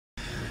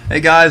Hey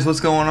guys, what's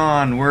going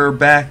on? We're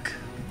back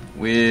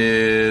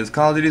with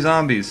Call of Duty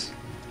Zombies.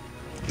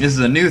 This is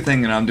a new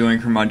thing that I'm doing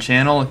for my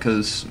channel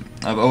because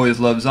I've always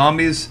loved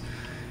zombies,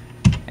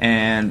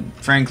 and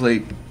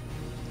frankly,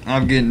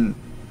 I've been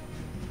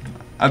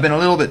a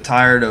little bit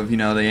tired of,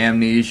 the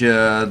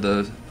amnesia,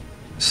 the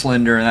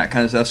slender, and that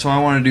kind of stuff. So I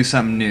want to do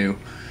something new.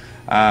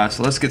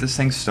 So let's get this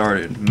thing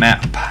started.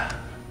 Map.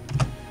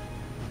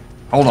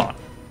 Hold on.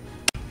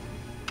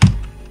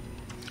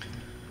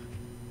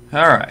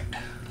 All right.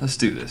 Let's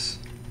do this.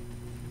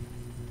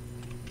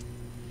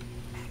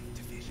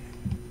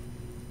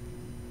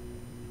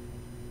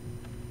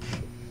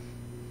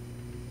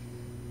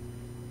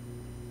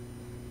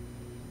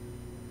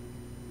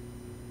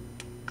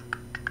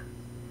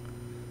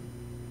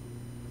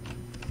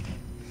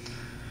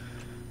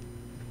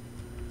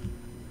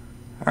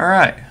 All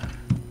right.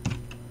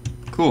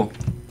 Cool.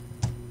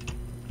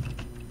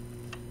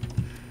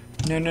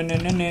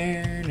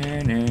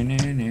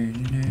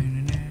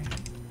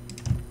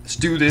 Let's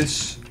do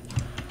this.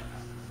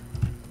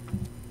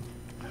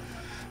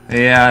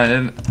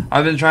 Yeah,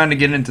 I've been trying to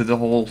get into the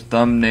whole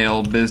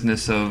thumbnail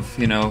business of,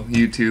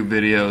 YouTube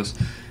videos,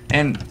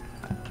 and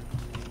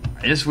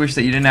I just wish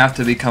that you didn't have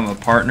to become a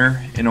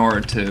partner in order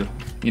to,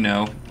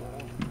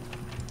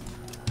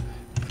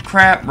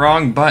 Crap,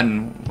 wrong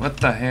button. What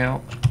the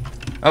hell?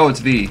 Oh,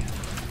 it's V.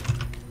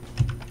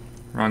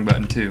 Wrong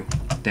button too.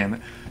 Damn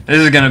it. This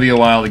is gonna be a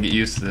while to get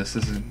used to this.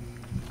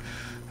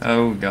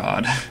 Oh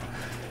God.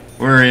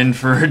 We're in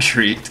for a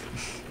treat.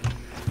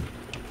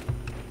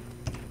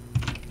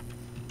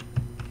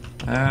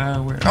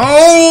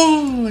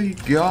 Holy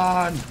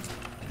God!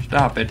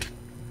 Stop it.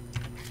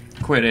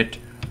 Quit it.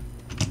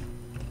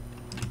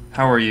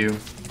 How are you?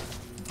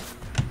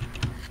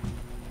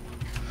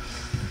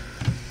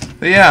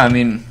 But yeah,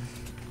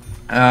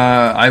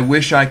 I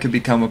wish I could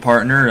become a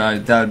partner.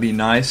 That would be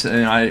nice,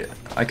 and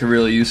I could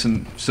really use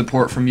some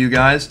support from you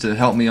guys to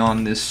help me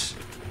on this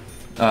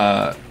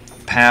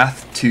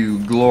path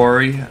to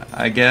glory,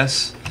 I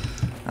guess.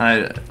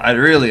 I'd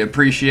really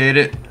appreciate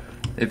it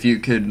if you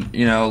could,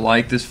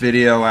 like this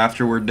video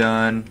after we're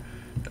done,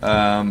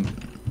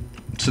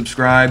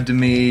 subscribe to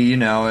me,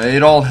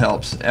 it all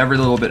helps. Every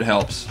little bit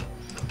helps.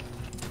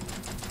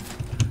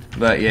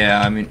 But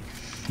yeah, and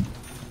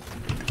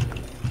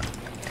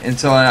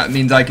so that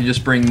means I could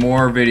just bring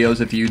more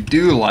videos if you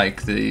do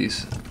like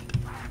these.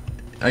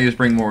 I just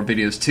bring more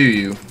videos to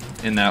you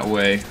in that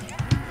way.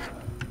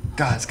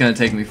 God, it's gonna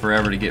take me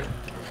forever to get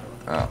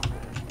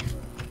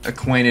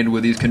acquainted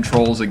with these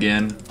controls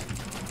again.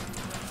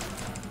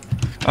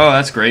 Oh,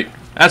 that's great.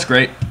 That's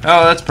great.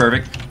 Oh, that's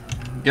perfect.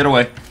 Get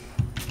away.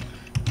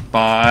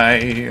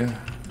 Bye.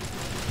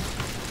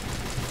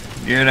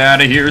 Get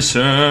out of here,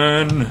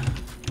 son.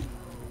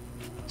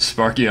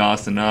 Sparky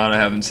Austin-Odd. I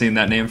haven't seen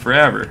that name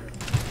forever.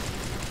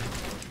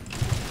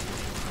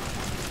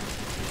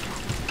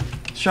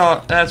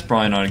 Shaw, that's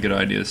probably not a good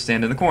idea to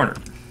stand in the corner.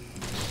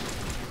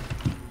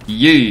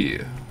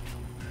 Yeah.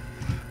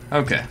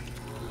 Okay.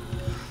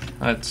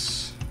 Can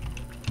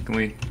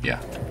we? Yeah.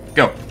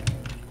 Go.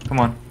 Come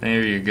on.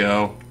 There you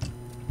go.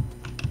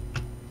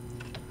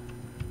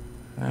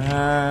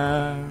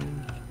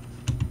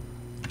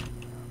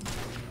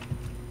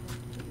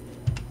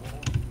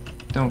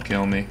 Don't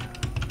kill me.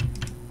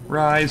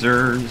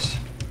 Risers.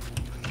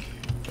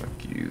 Fuck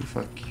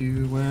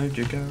you, where'd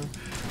you go?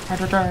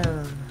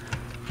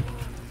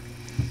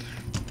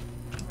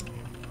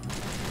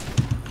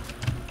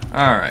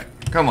 Alright,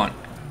 come on.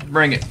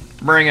 Bring it.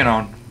 Bring it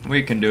on.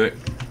 We can do it.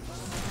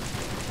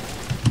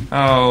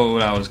 Oh,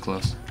 that was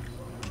close.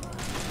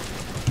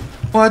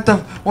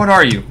 What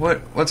are you?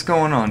 What's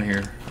going on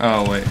here?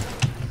 Oh, wait.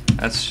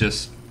 That's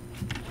just...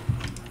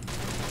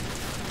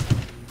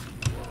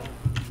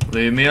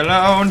 Leave me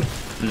alone,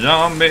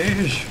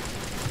 zombies.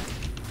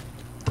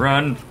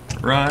 Run,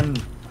 run,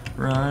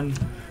 run.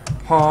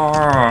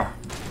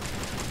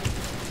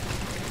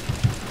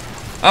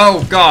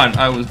 Oh God,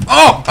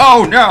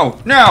 oh no,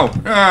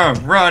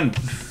 run.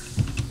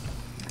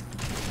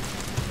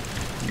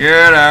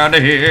 Get out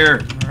of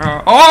here.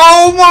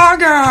 Oh my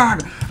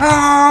God.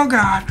 Oh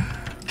God.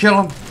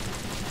 Kill him.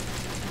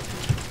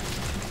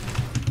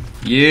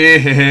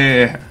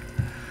 Yeah.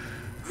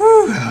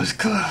 Whew, that was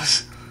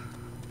close.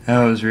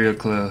 That was real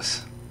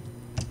close.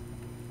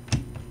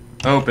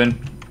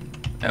 Open.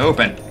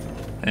 Open.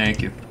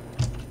 Thank you.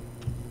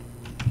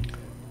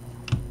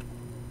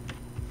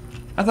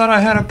 I thought I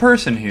had a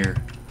person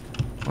here.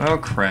 Well,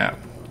 crap.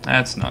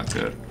 That's not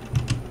good.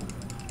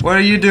 What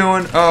are you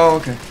doing? Oh,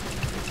 okay.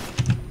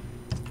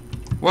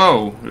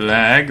 Whoa,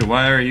 lag.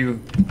 Why are you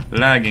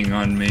lagging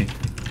on me?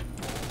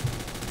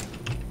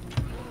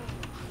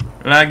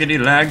 Laggity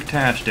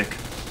lagtastic.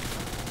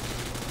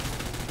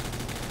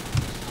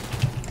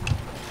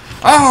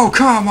 Oh,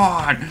 come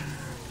on!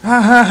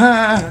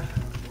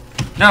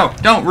 No,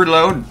 don't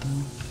reload.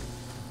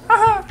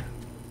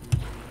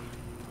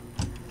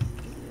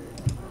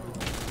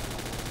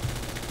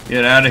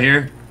 Get out of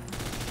here.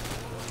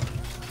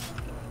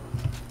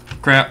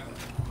 Crap.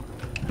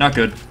 Not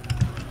good.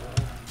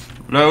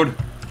 Load.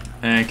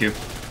 Thank you.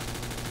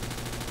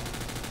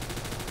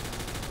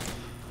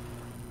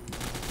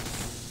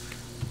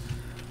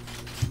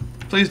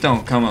 Please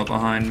don't come up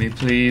behind me,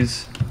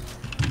 please.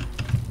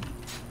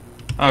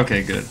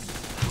 Okay, good.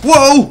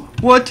 Whoa!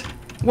 What?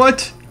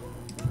 What?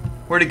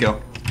 Where'd he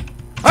go?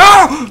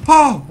 Oh!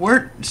 Oh!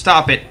 Where?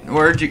 Stop it.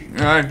 Where'd you...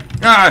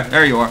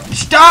 there you are.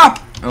 Stop!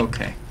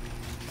 Okay.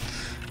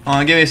 Hold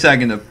on, give me a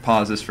second to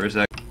pause this for a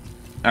sec.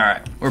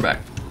 Alright, we're back.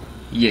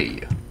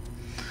 Yeah.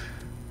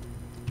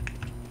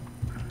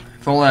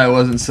 If only I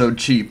wasn't so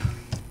cheap.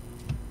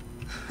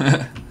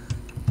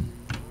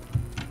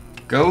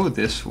 Go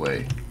this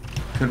way.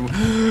 Could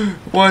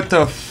what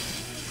the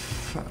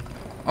f...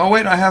 Oh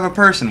wait, I have a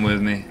person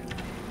with me.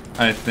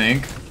 I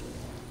think.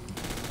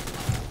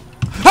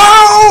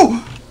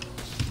 Oh!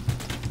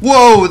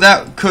 Whoa,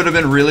 that could have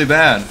been really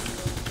bad.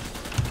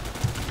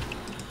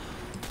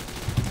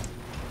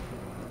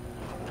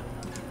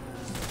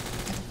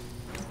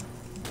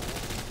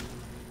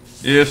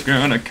 It's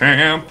gonna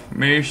camp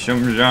me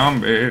some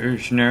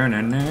zombies. Nah,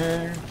 nah,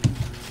 nah.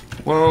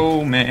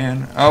 Whoa,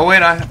 man. Oh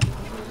wait, I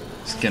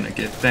was gonna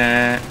get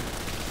that.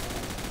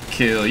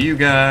 Kill you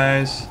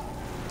guys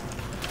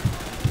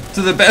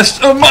to the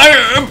best of my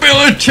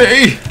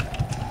ability.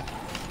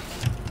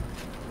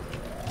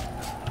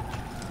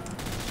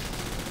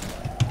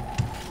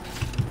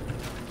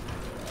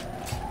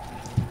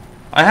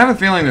 I have a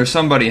feeling there's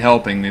somebody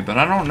helping me, but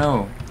I don't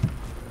know.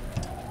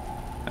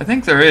 I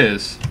think there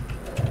is.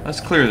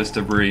 Let's clear this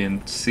debris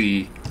and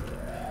see.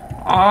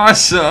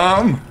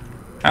 Awesome!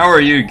 How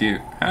are you,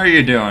 Goot? How are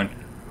you doing?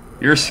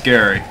 You're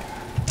scary.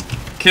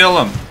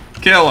 Kill him!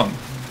 Kill him!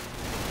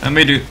 Let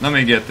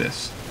me get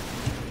this.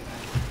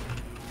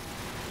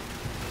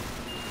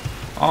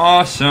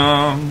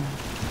 Awesome!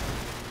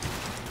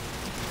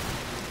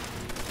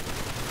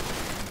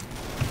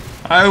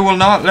 I will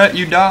not let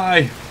you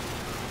die!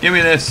 Give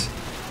me this!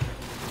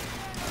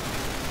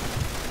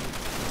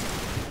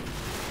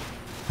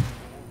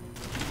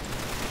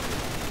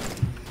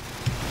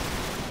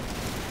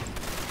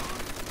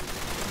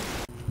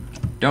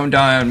 Don't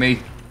die on me,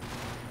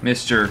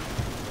 Mr.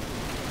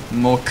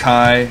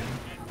 Mokai,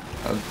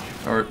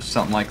 or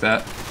something like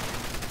that.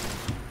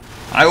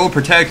 I will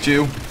protect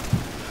you.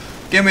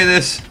 Give me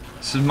this.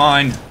 This is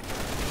mine.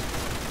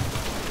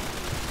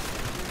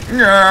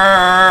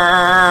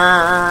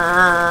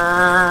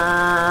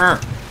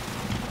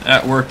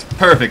 That worked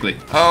perfectly.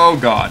 Oh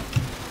God.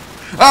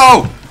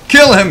 Oh!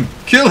 Kill him!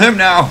 Kill him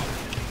now!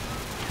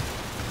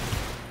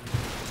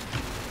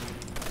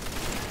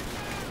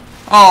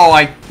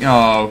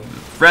 Oh,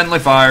 friendly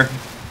fire.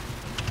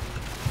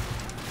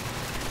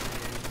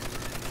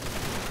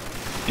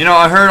 You know,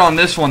 I heard on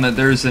this one that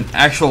there's an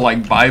actual,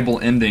 like, Bible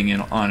ending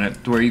on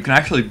it where you can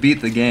actually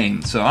beat the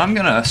game. So I'm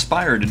gonna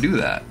aspire to do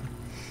that.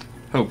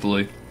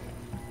 Hopefully.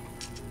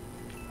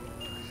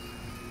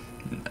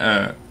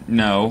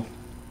 No.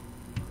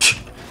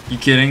 You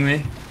kidding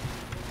me?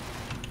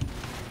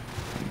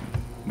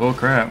 Bull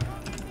crap.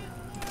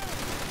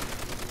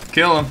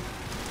 Kill him.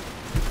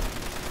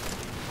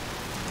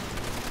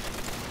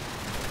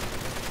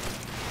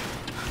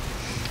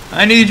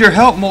 I need your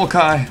help,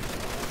 Molkai.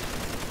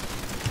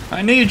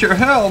 I need your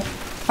help.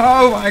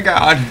 Oh my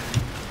God.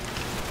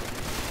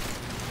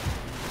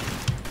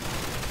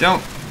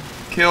 Don't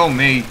kill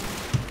me.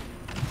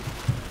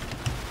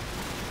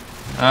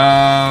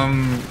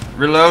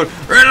 Reload.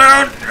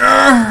 Reload.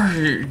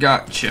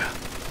 Gotcha.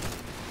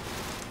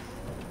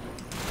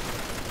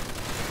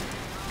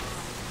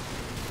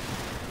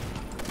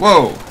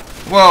 Whoa.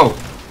 Whoa.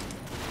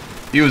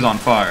 He was on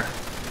fire.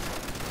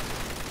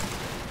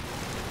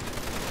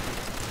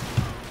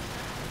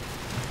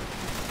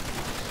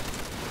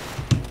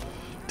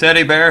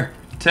 Teddy bear,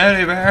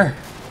 teddy bear,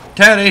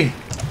 Teddy,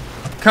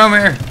 come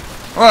here.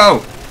 Whoa,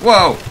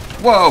 whoa,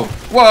 whoa,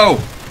 whoa.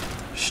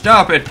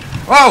 Stop it.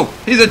 Whoa,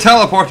 he's a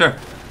teleporter.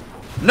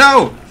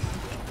 No.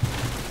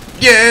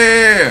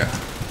 Yeah.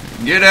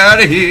 Get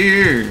out of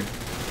here.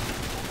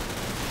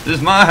 This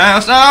is my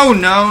house. Oh,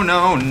 no,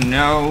 no,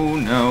 no,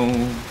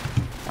 no.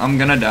 I'm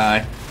gonna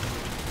die.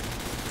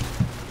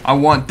 I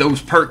want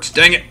those perks,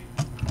 dang it.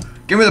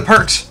 Give me the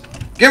perks.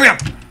 Give me them.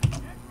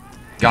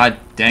 God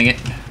dang it.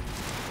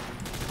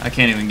 I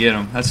can't even get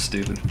them. That's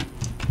stupid.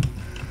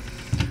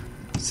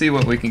 Let's see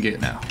what we can get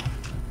now.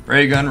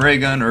 Ray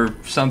gun, or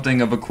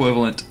something of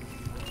equivalent.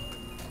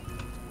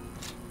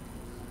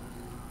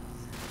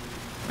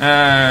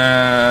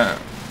 I'm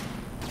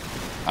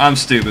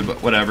stupid,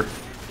 but whatever.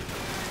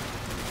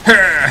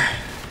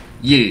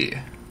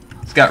 Yeah.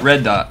 It's got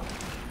red dot.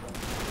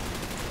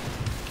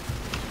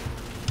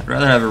 I'd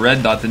rather have a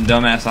red dot than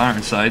dumbass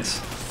iron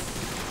sights.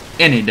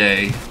 Any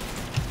day.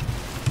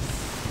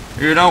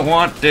 You don't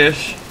want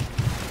this.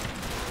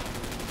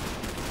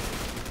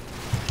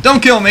 Don't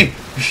kill me!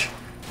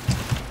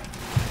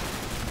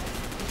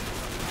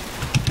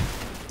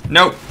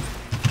 Nope.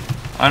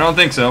 I don't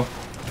think so.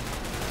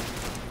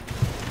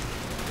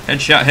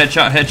 Headshot,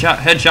 headshot, headshot,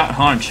 headshot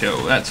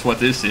honcho. That's what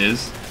this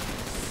is.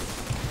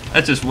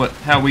 That's just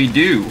how we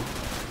do.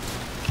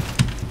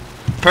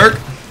 Perk?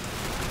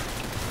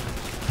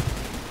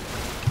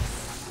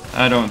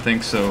 I don't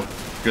think so,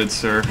 good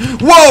sir.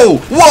 Whoa!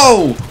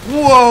 Whoa!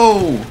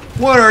 Whoa!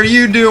 What are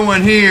you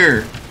doing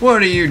here?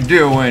 What are you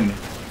doing?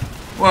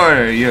 What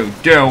are you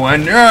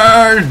doing?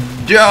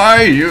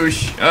 Die, you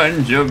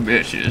sons of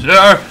bitches.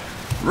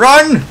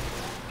 Run!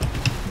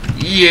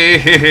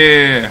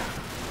 Yeah!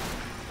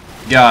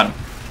 Got him.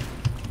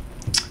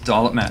 That's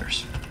all that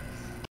matters.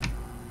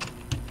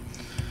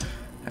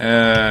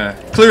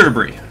 Clear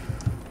debris.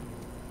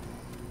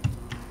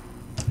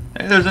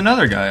 Hey, there's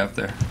another guy up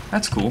there.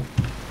 That's cool.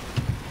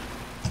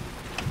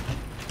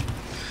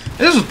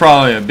 This was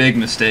probably a big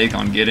mistake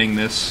on getting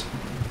this.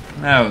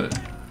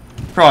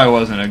 Probably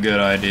wasn't a good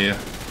idea.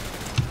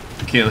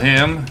 Kill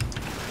him.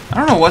 I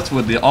don't know what's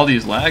with all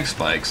these lag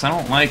spikes. I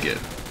don't like it.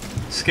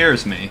 It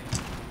scares me.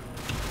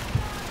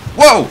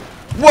 Whoa!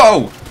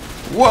 Whoa!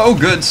 Whoa,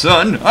 good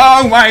son.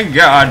 Oh my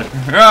god.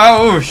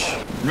 Oh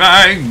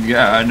my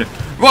god.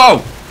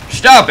 Whoa!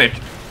 Stop it!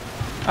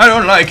 I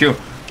don't like you.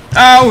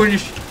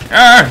 Ouch!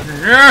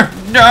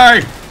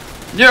 Die!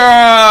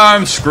 Yeah,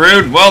 I'm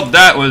screwed. Well,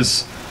 that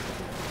was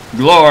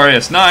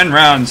glorious. 9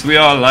 rounds. We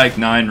all like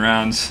 9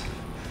 rounds.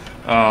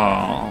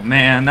 Oh,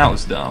 man, that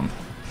was dumb.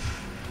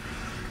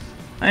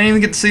 I didn't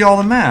even get to see all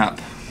the map.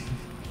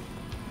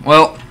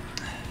 Well,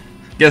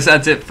 guess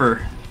that's it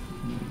for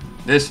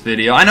this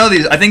video. I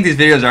think these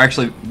videos are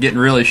actually getting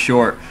really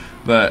short,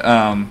 but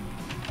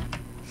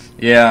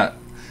yeah,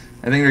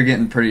 I think they're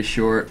getting pretty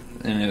short,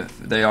 and if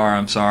they are,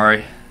 I'm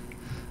sorry.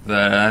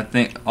 But I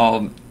think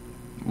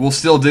we'll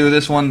still do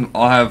this one.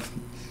 I'll have,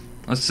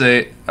 let's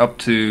say, up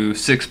to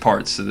 6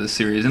 parts to this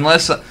series,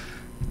 unless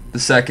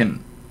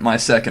my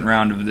second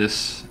round of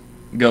this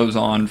goes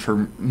on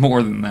for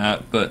more than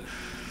that. But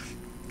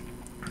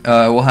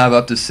we'll have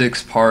up to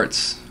 6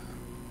 parts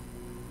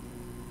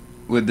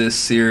with this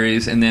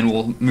series, and then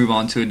we'll move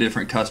on to a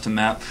different custom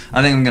map.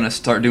 I think I'm going to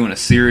start doing a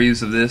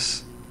series of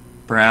this,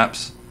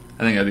 perhaps.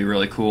 I think that'd be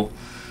really cool.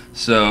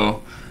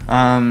 So,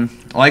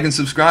 like and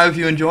subscribe if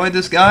you enjoyed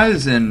this,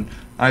 guys, and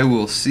I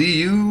will see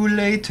you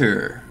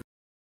later.